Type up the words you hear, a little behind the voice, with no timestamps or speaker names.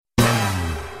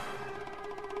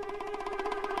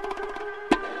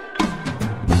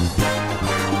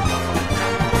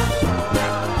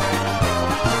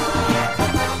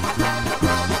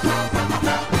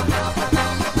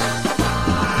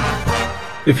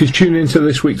If you're tuning into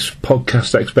this week's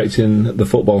podcast expecting the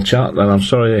football chat, then I'm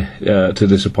sorry to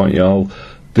disappoint you all.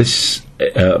 This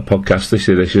podcast, this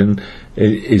edition,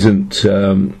 is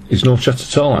no chat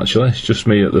at all. Actually, it's just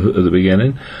me at the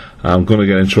beginning. I'm going to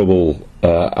get in trouble,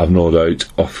 I've no doubt,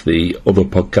 off the other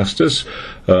podcasters.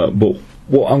 But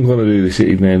what I'm going to do this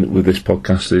evening with this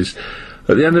podcast is,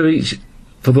 at the end of each,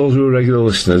 for those who are regular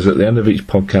listeners, at the end of each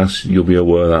podcast, you'll be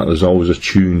aware that there's always a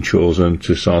tune chosen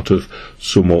to sort of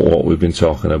sum up what we've been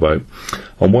talking about.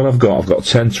 And what I've got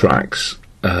 10 tracks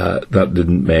that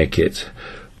didn't make it,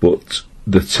 but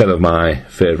they're 10 of my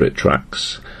favourite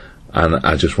tracks, and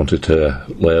I just wanted to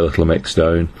lay a little mix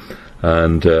down.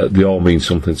 And they all mean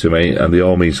something to me, and they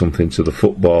all mean something to the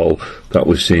football that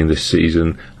we've seen this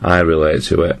season. I relate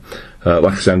to it.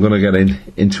 Like I said, I'm going to get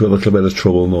into a little bit of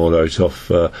trouble, no doubt, off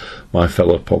my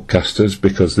fellow podcasters,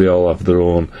 because they all have their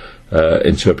own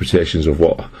interpretations of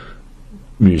what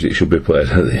music should be played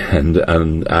at the end,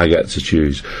 and I get to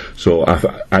choose. So I've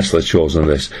actually chosen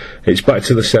this. It's back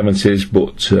to the 70s,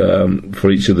 but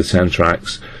for each of the 10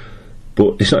 tracks.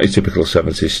 But it's not your typical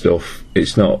 70s stuff.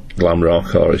 It's not glam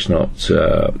rock, or it's not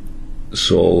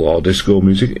soul or disco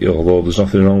music, although there's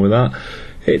nothing wrong with that.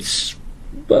 It's,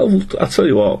 well, I'll tell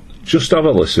you what, just have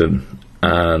a listen,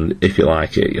 and if you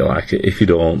like it, you like it. If you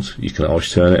don't, you can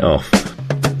always turn it off.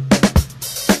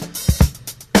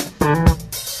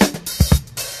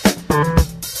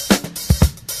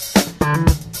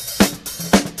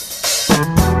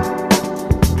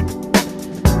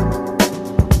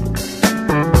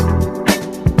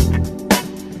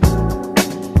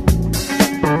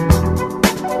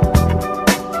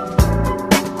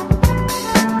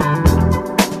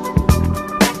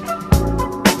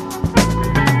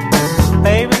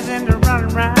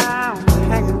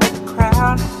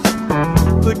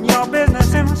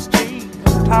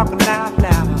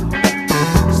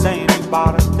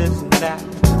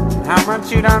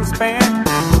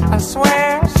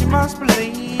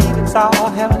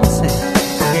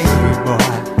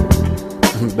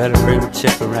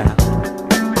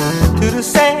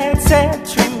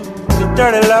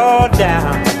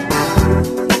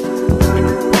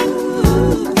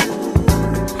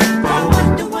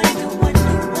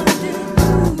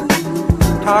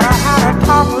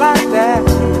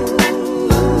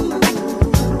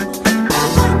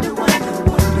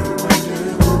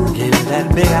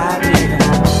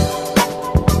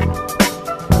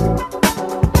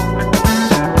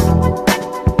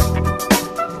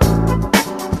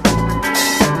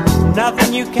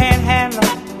 Nothing you can't handle,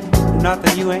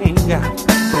 nothing you ain't got.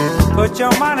 Put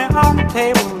your money on the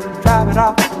table and drive it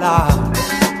off the lot.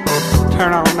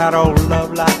 Turn on that old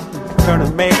love light, turn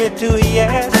it maybe to a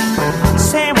yes.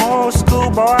 Same old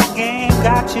schoolboy game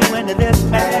got you into this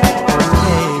mess.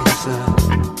 Hey, son,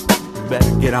 you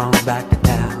better get on back to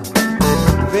town.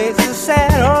 Face the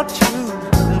sad old truth,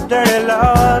 the dirty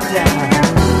law down.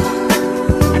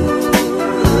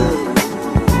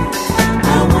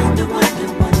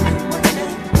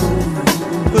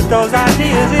 Put those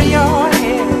ideas in your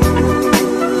head.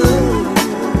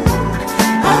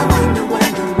 I wonder.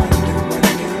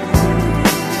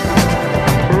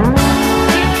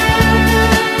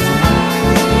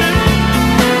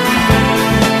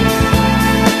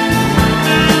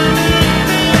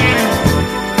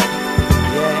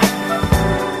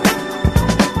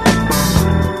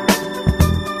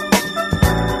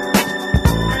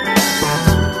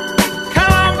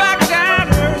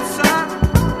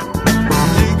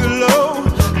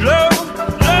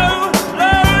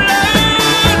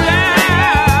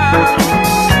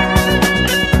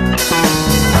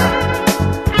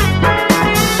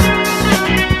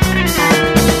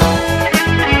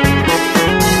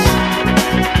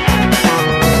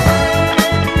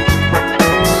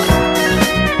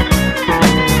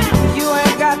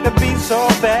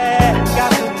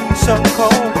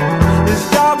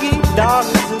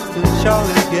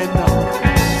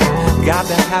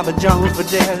 Have a Jones for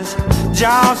this,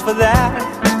 Jones for that.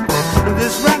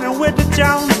 This running with the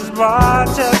Joneses, boy,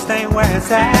 just ain't where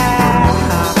it's at.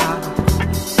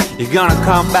 You're gonna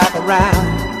come back around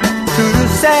to the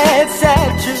sad,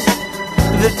 sad truth,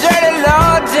 the dirty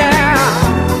low down.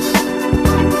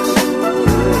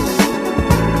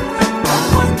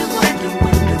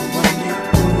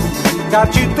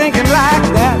 Got you thinking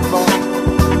like that, boy.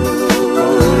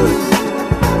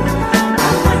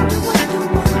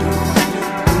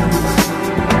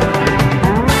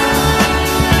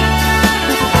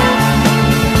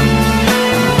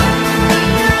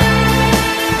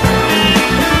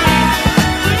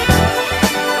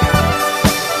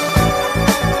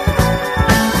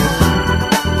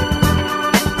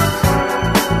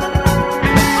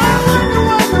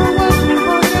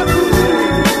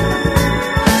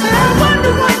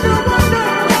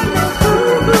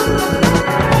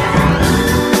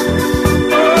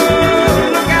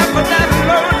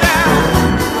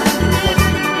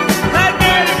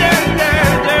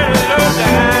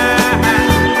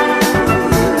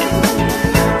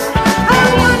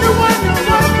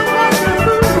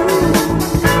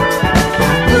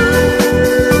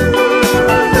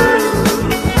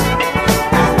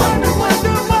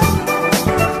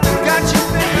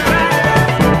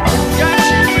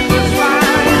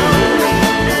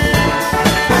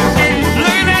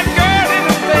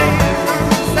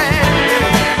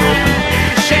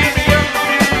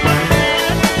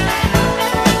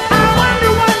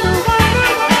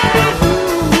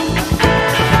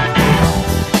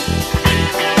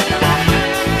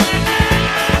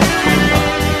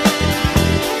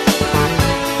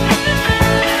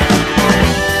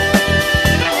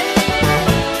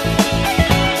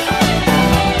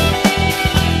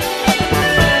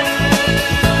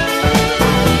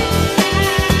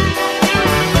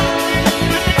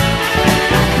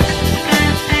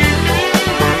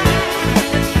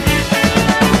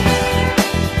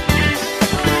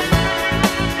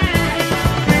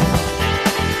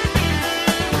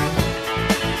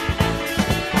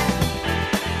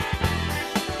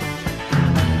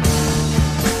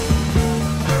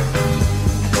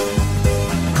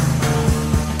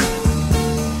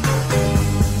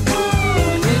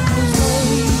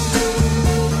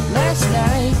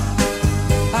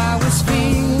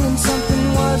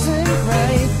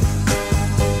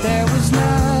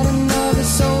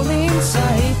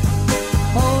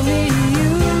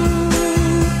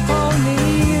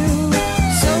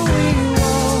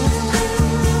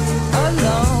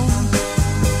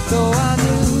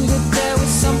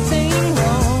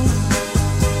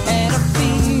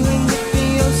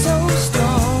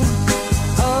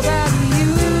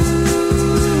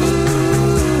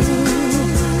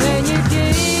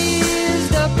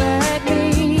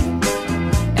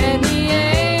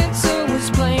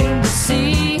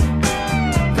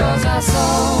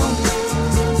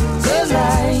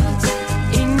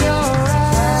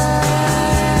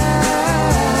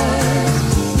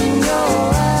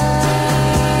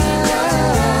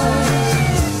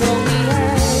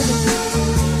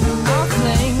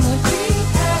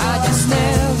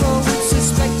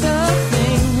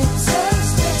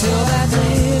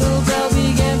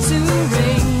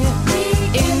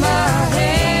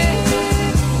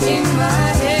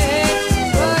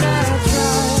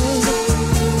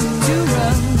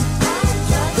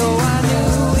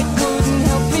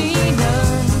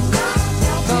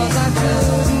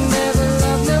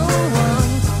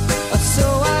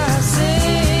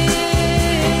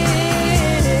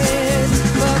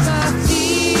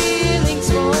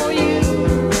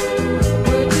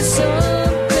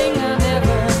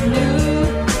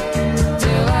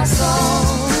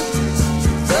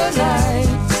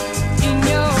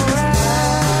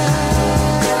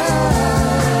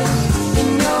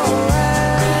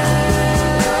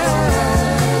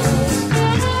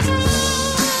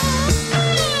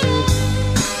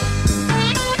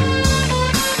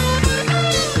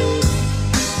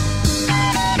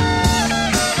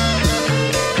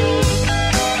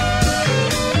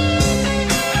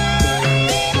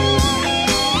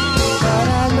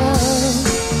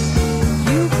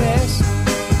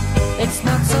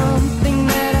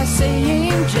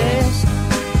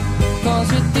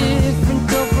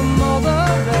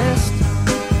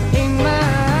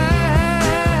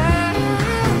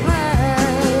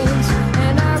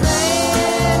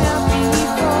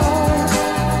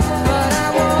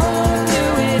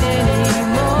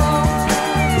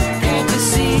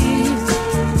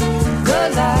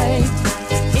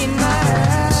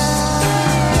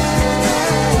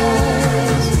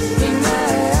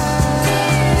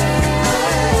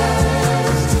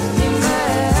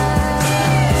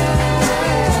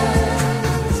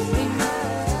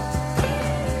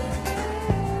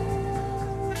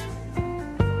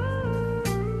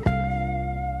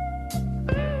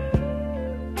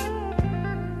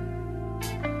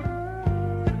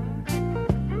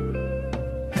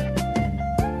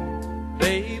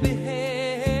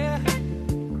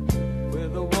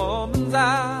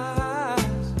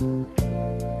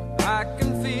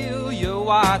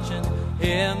 watching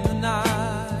in the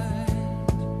night.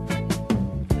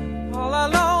 All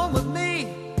alone with me,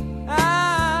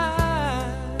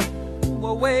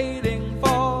 we're waiting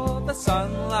for the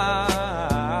sunlight.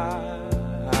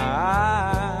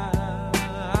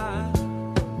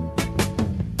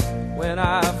 When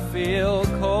I feel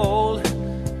cold,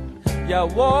 you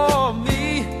warm me,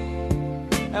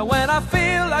 and when I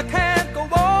feel I can't go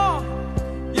on,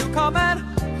 you come and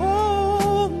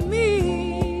hold me.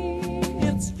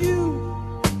 It's you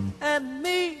and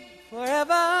me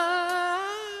forever,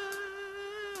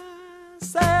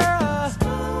 Sarah.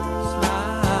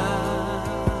 Smile.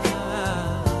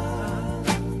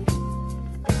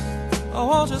 Oh,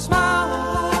 won't you smile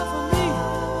for me,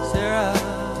 Sarah?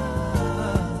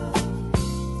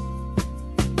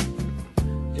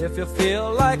 If you feel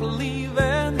like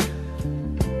leaving,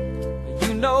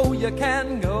 you know you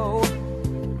can go,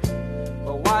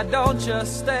 but why don't you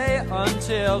stay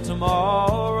until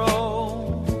tomorrow?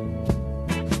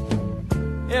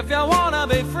 If you wanna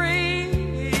be free,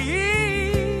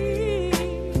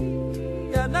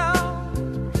 you know,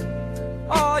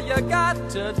 all you got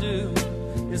to do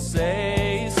is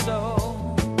say so.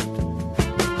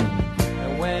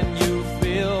 And when you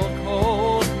feel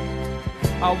cold,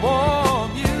 I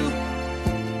warm you.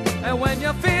 And when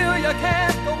you feel you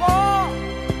can't go on,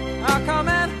 I'll come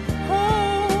and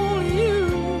hold you.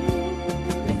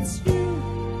 It's you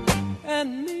and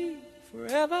me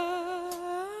forever,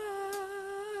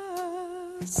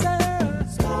 Sarah.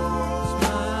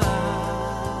 Smile.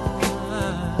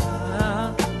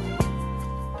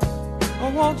 Oh,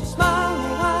 won't you smile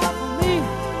a while for me,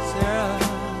 Sarah?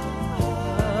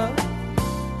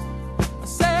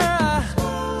 Sarah,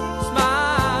 smile.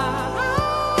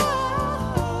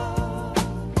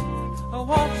 Oh,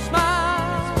 won't you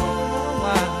smile a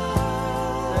while,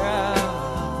 Sarah?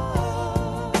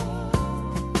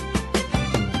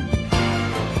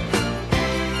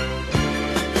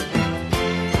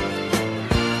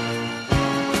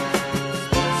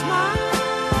 Smile.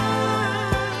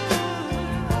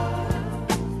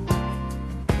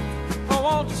 Oh,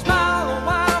 won't you smile a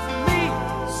while for me,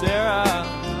 Sarah?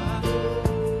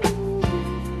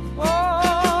 Oh,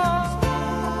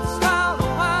 smile a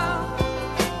while.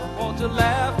 Won't you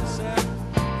laugh, Sarah?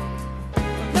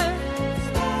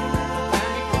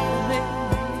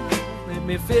 Make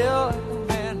me feel like a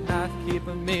man, not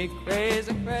keeping me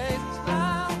crazy, crazy.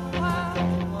 Smile a while.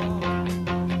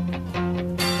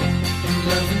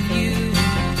 Loving you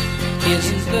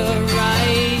isn't the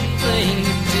right thing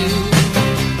to do.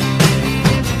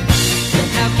 And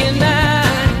how can I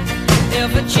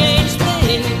ever change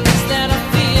things that I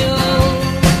feel?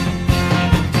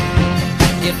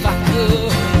 If I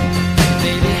could,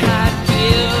 baby, I'd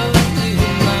give you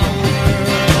my world.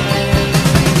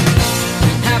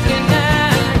 How can I,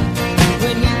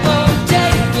 when you won't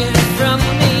take it from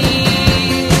me?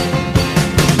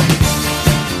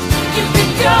 You can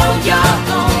go your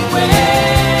own way.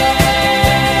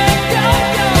 Go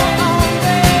your own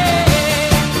way.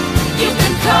 You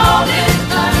can call it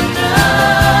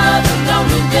another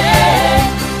lonely day.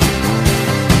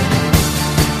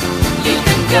 You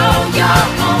can go your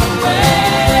own way.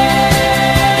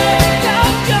 Go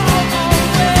your own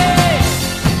way.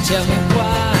 Tell me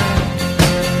why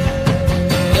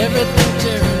everything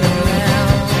turned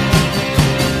around.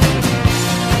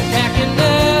 Packing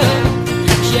up,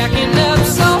 jacking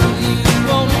up's all you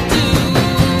wanna do.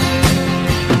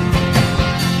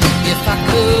 If I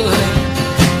could,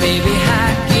 baby,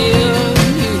 I'd give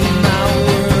you my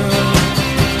world.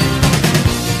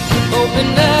 Open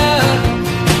up,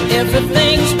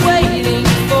 everything's waiting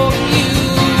for you.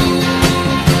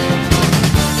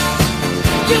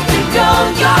 You can go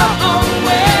your own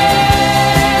way.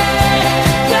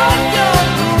 Go your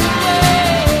own way.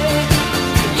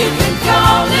 You can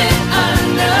call it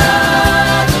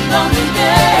another lonely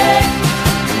day.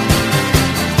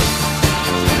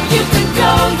 You can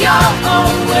go your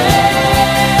own way.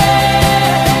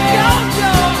 Go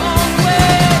your own way.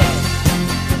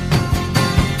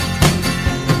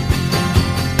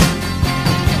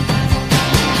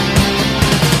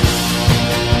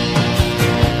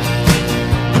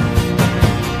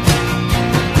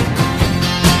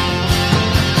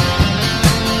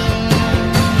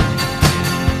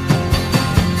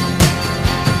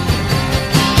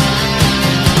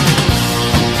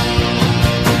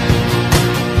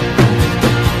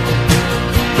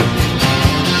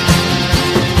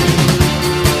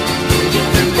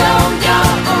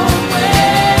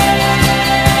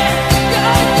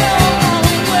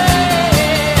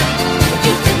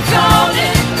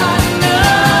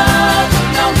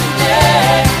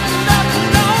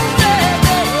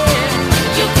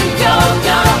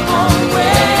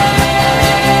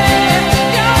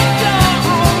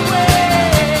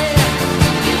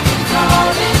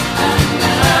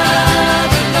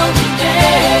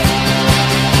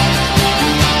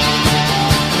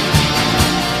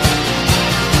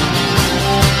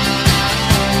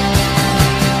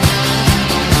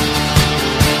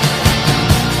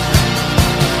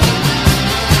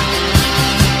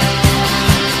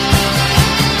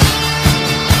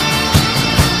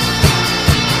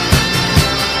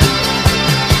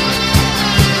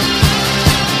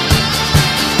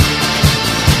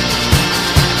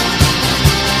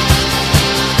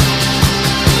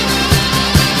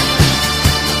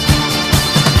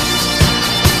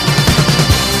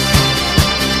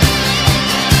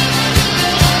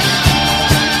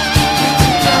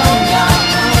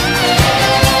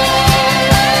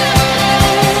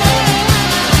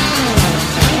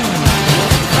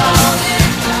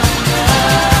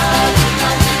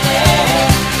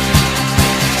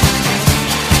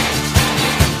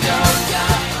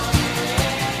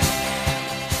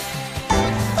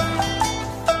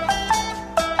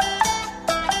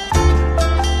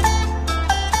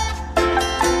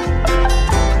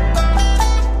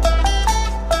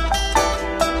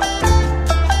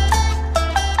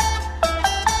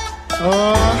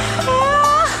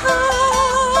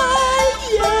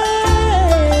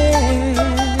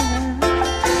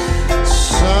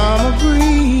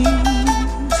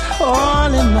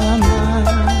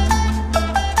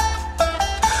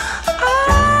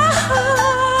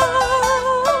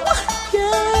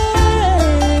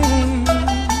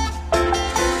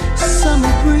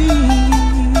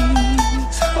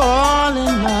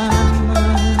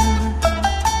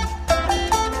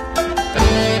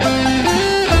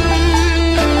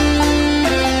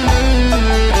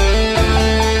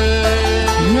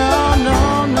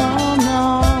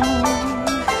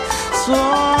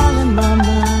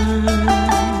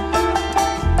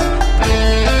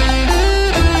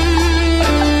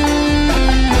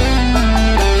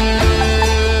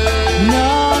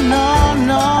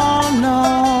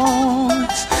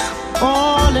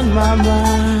 my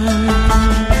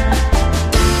mind.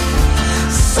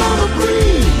 Summer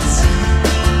breeze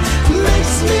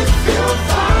makes me feel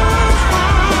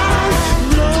fine,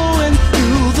 blowing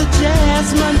through the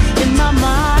jasmine in my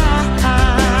mind.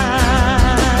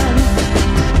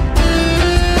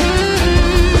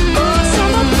 Oh,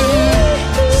 summer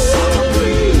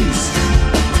breeze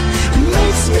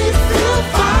makes me feel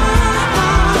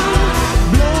fine,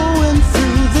 blowing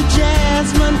through the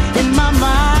jasmine in my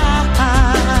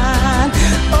mind,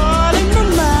 all in my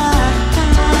mind.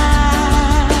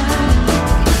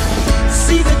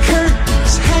 See the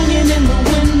curtains hanging in the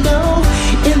window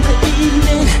in the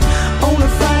evening on a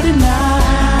Friday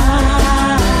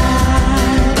night.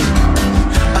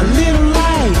 A little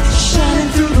light shining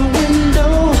through the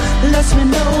window lets me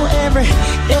know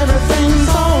everything's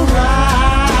alright.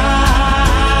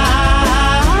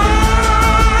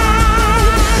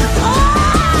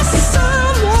 Oh,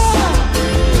 summer,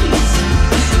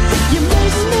 you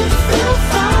make me feel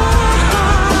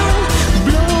fine,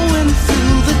 blowing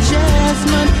through the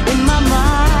jasmine in my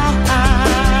mind.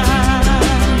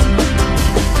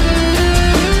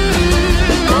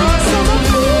 Oh, summer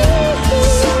breeze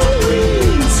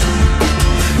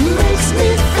makes me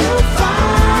feel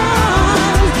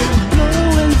fine,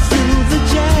 blowing through the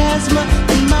jasmine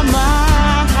in my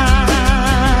mind.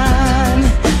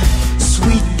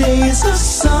 Sweet days of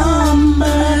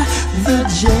summer, the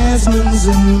jasmine's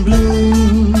in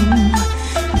bloom.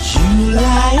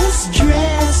 July is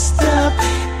dressed up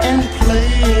and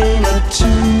playing a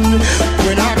tune.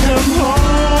 When I come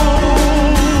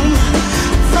home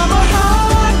from a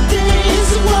hard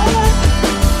day's work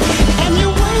and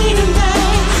you're waiting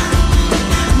there,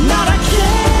 not a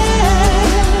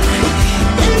care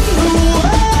in the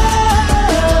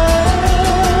world.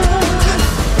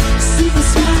 See the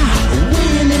smile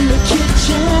waiting in the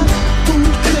kitchen,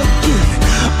 food cooking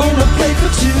on a plate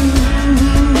for two.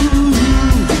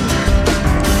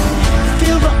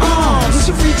 Feel the arms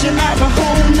reaching out to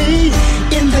hold me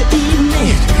in the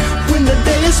evening when the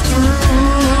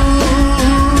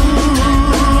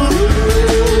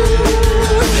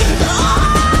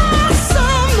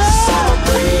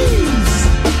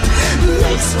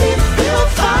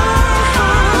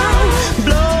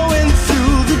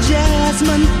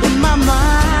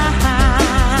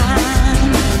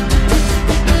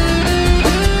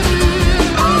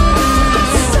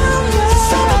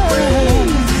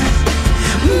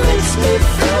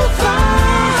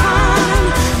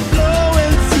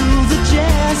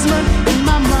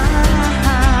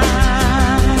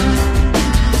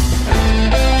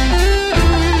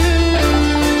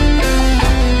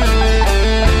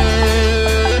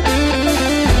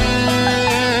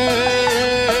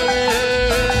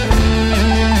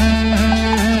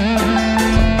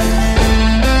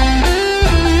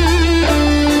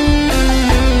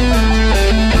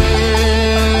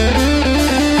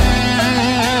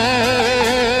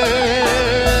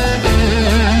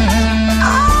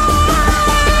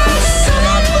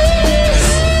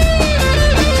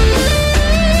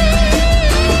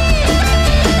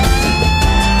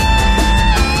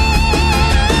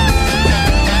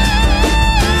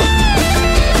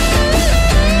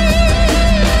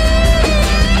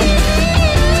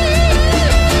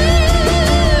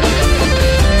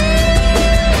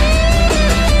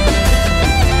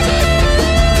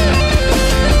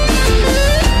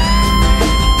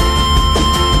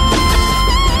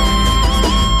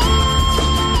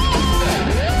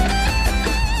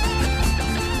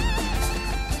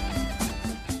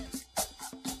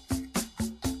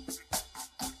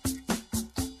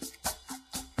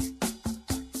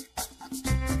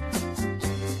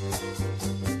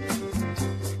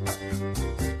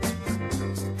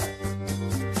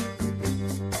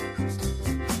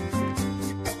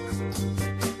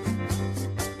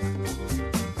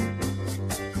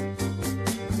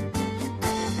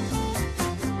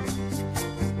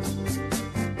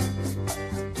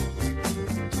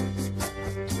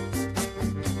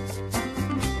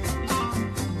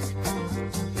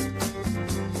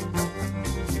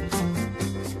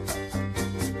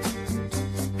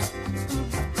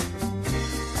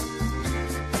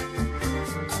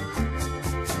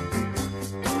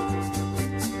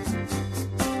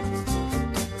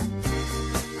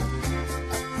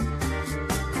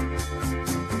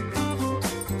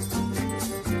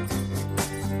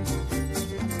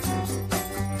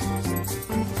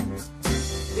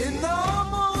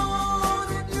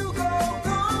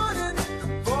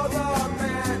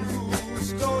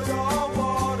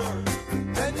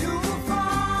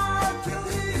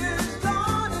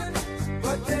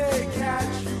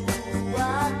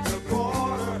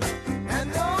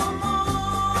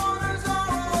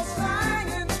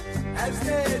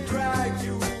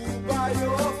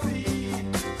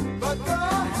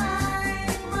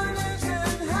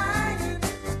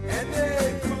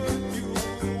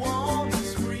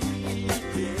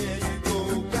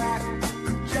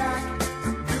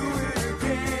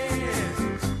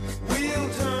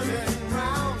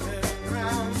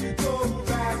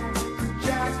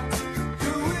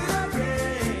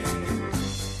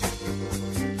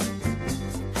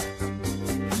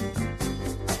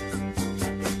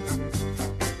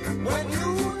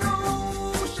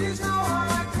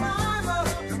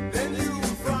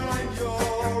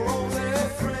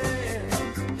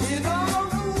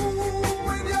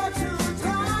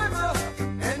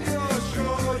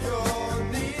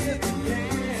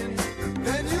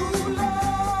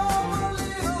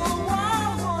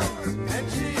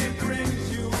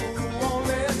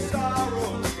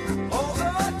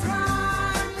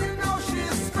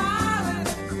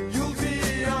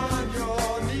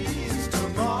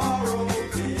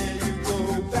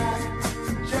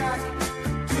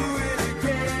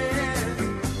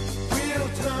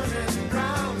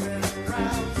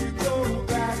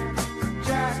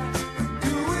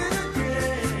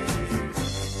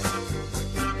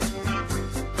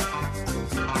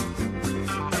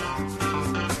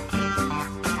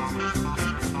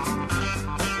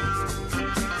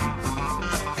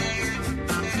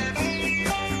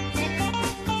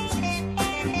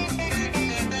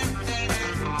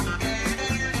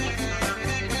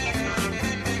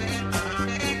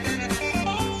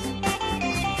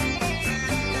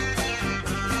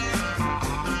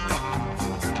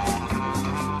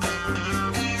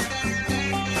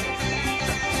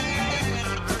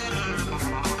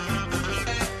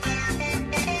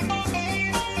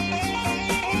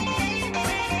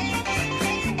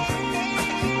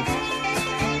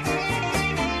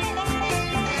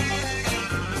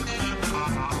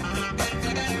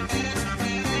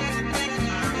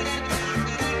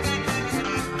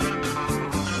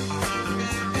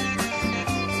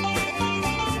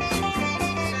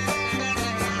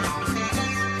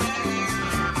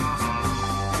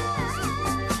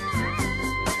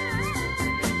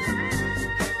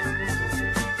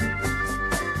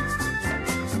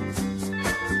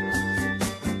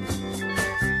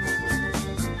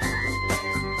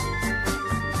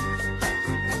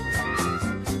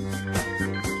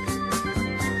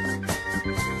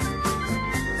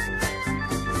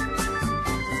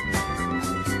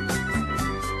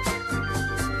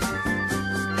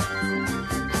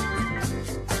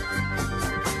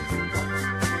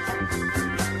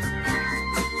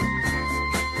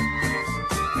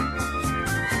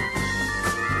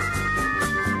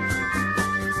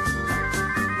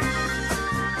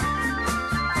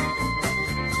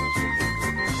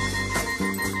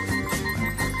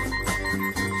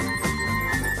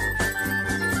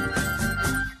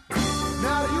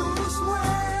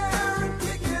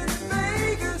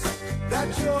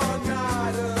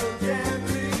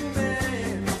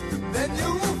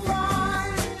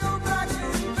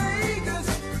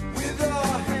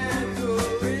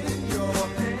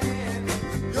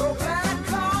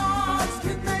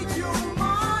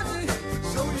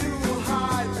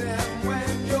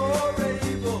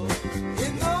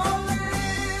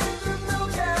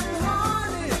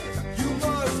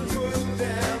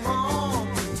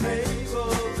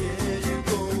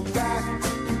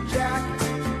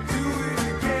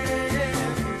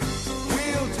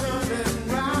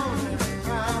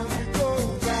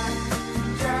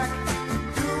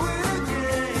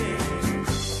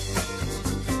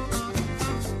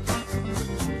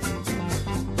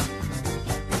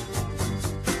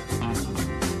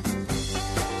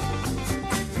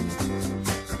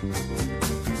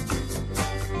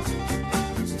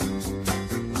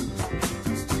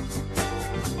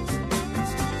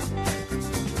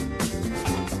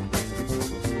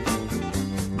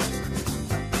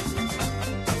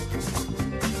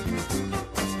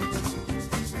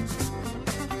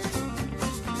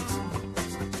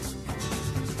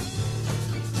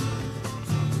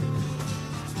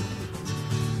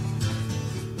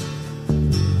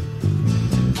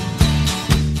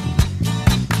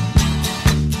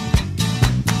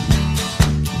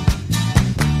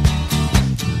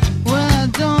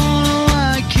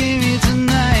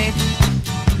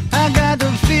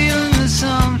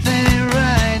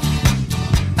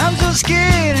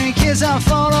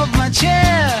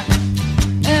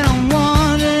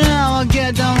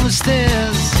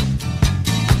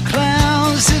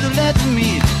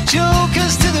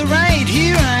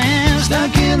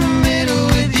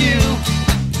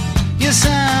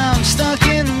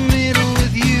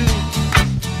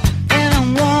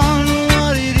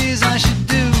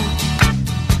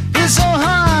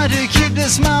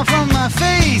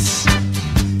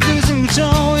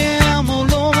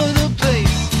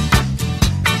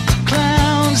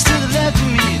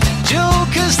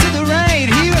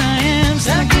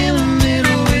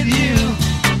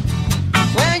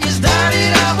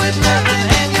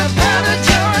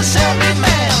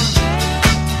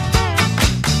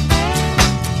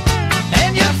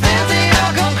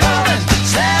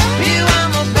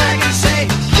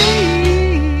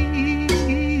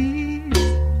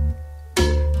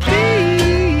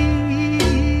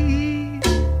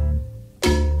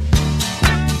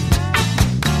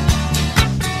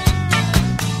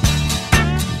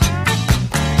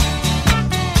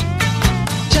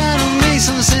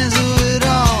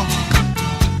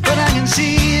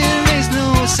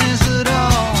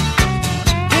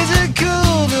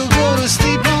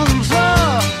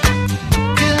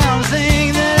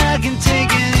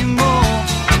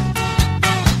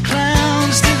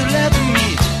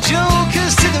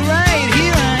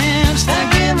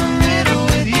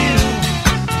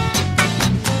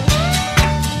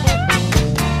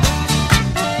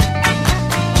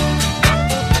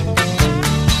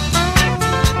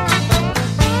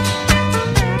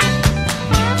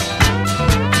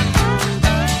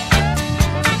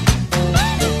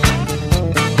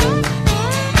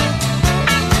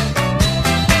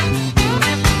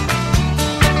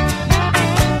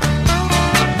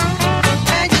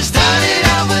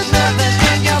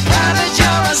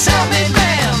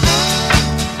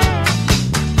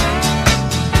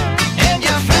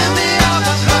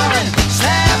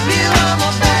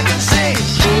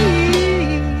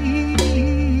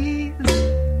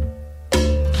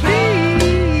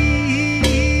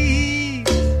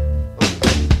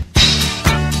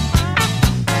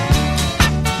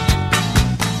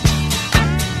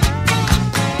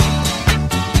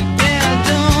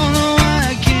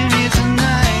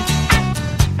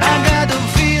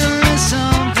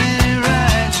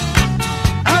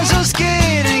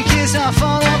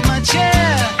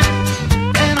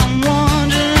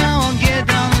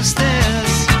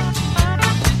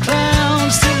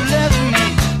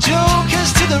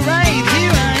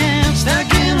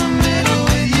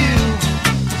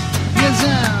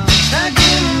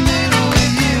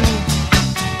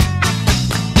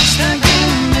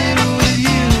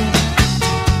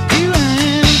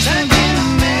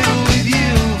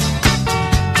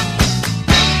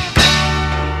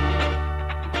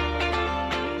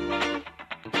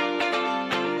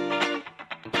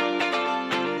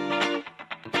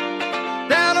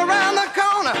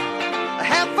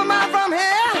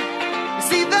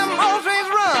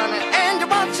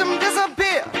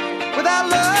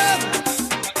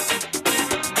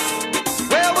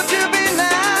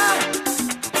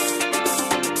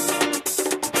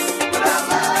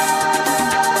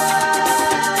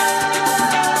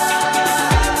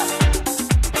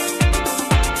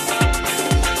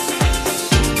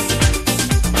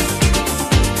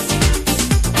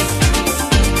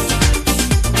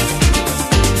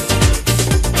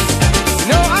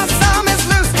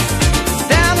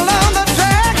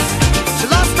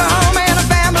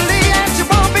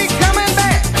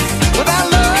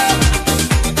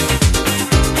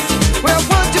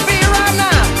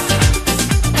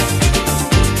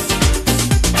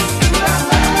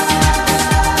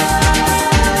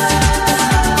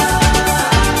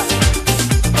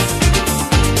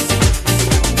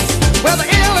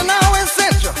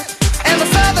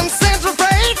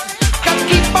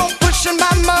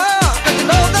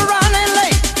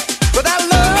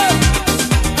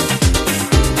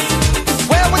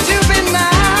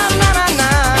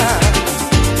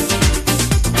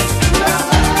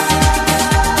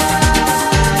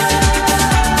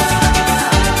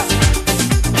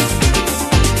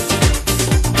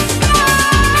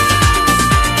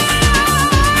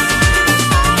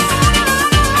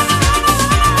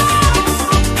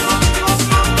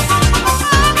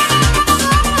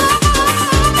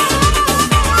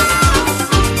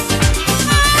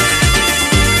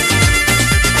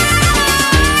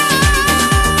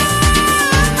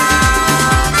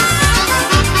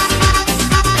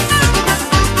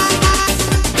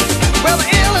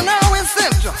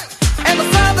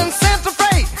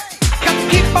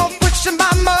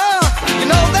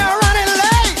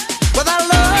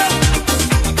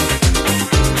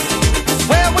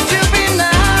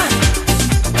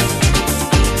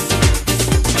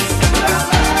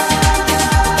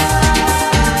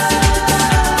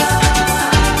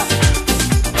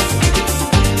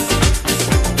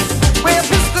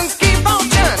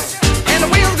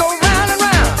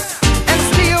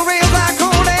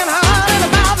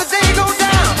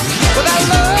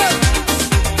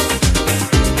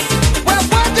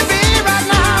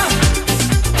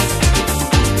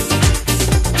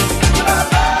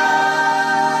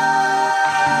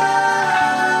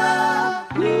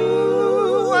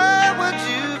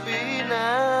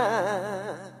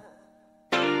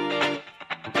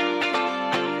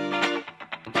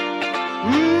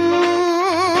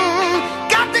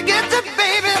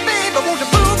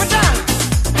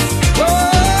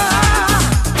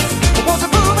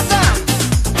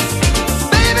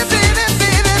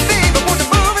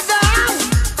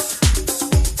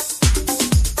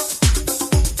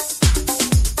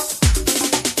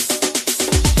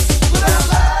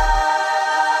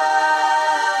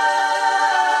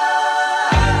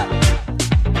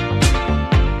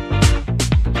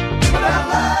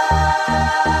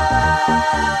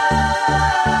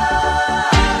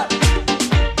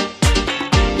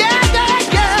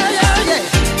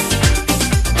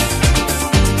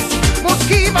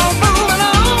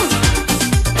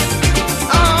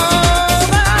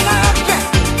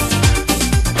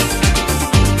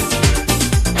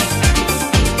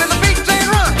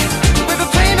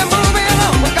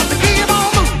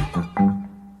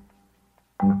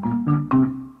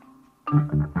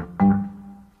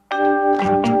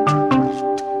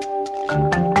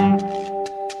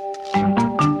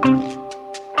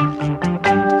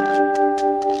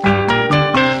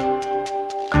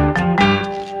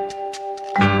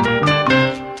No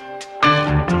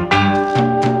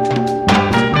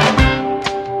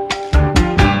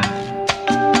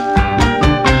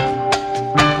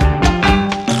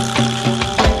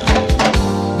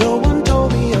one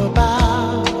told me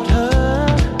about her,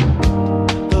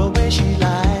 the way she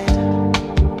lied.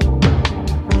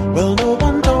 Well, no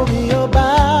one told me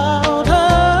about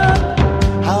her,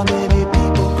 how many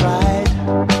people cried.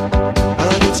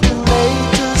 But it's too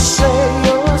late to say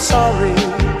you're sorry.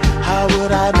 How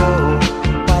would I know?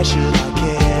 Why should I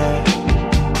care?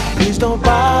 Please don't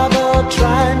bother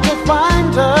trying to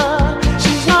find her.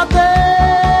 She's not there.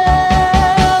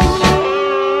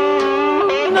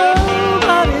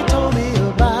 Nobody told me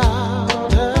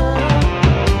about her.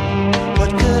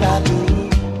 What could I do?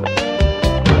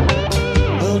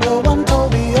 Well, no one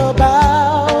told me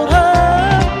about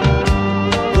her,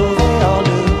 though they all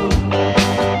knew.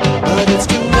 But it's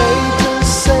too late to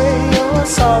say you're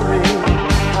sorry.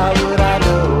 How would I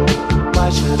know? Why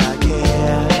should I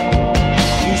care?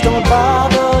 Please don't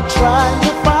bother trying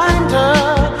to find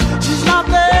her. She's not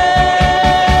there.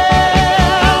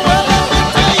 Well, let me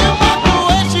tell you about the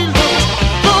way she looks,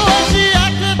 the way she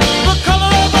acted, the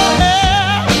color of her hair.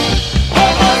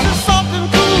 Her voice is soft and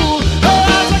cool, her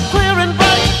eyes are clear and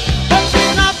bright, but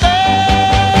she's not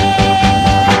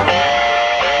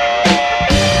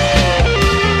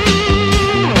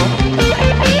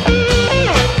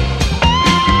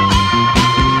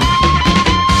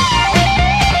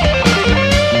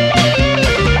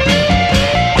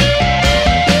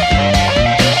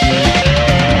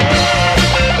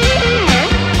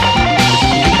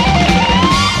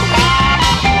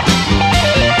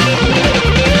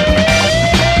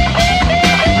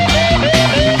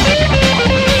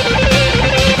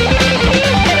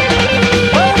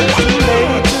It's too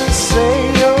late to say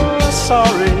you're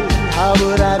sorry. How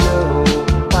would I know?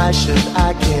 Why should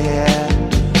I care?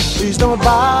 Please don't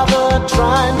bother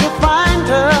trying